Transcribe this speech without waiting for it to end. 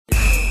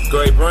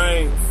Gr8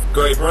 Brainz,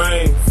 Gr8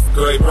 Brainz,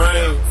 Gr8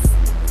 Brainz.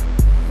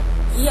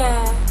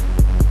 Yeah.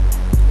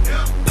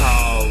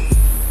 Pause.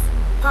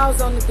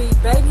 Pause on the beat,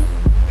 baby.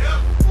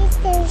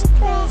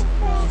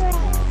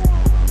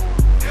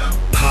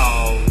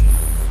 Pause.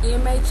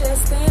 EMHS,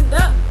 stand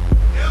up.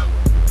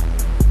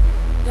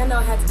 Y'all know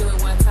I had to do it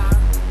one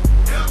time.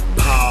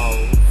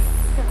 Pause.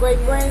 Gr8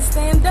 Brainz,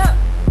 stand up.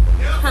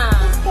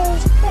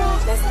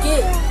 Let's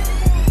get it.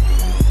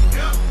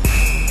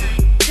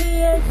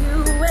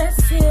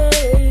 USA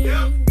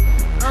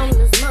on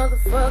this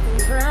motherfucking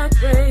track,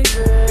 baby.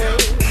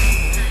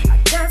 I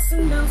got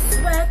some new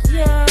swag,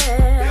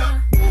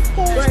 yeah.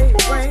 Gr8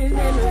 Brainz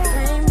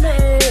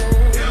entertainment.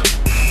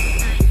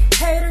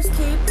 Haters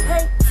keep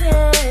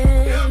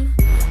hating.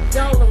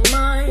 Y'all are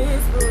my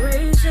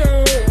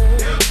inspiration.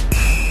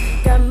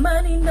 Got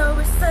money, no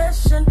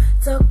recession.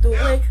 Tucked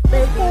away,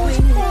 baby, we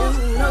can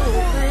do no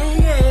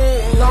thing,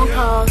 yeah. Long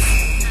pause.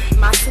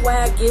 My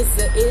swag is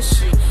an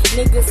issue.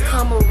 Niggas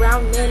come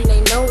around and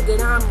they know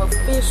that I'm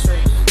official.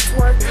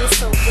 Twerk is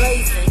so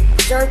blazing,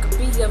 jerk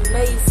be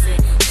amazing.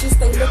 She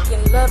stay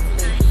looking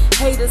lovely.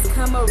 Haters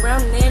come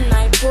around and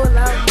I pull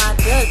out my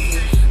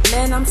Dougie.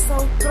 Man, I'm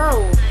so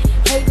thrilled.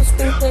 Haters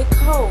think they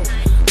cold.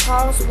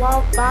 Cars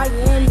walk by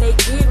and they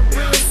get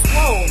real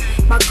swole.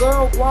 My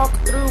girl walk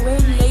through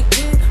and they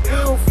get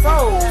real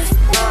froze.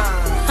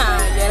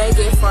 Yeah, they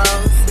get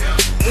froze.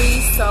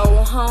 We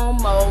so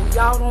homo,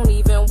 y'all don't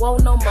even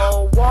want no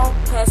more. Walk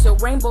past your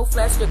rainbow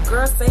flash, your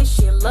girl say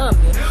she love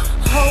me.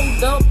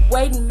 Hold up,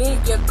 wait a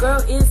minute, your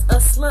girl is a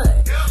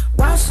slut.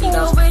 Why she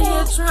over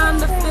here trying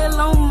to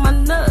feel on my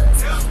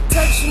nuts?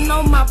 Touching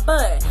on my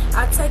butt.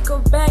 I take her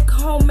back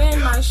home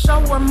and I show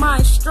her my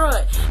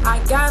strut.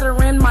 I got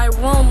her in my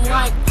room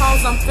like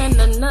pause, I'm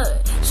finna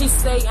nut. She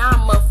say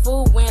I'm a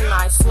fool when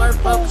I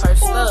slurp up her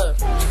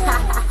stuff.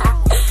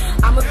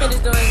 I'ma finish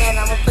doing that and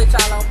I'ma put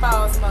y'all on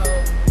pause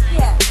mode.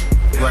 Yeah.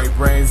 Gr8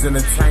 Brainz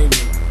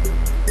Entertainment.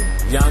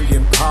 Young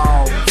and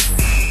pause.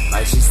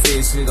 Like she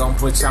said, she gon'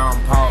 put y'all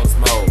on pause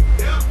mode.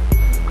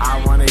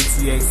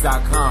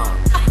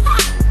 I18th.com.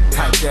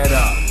 Type that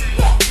up.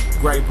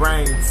 Gr8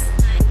 Brainz.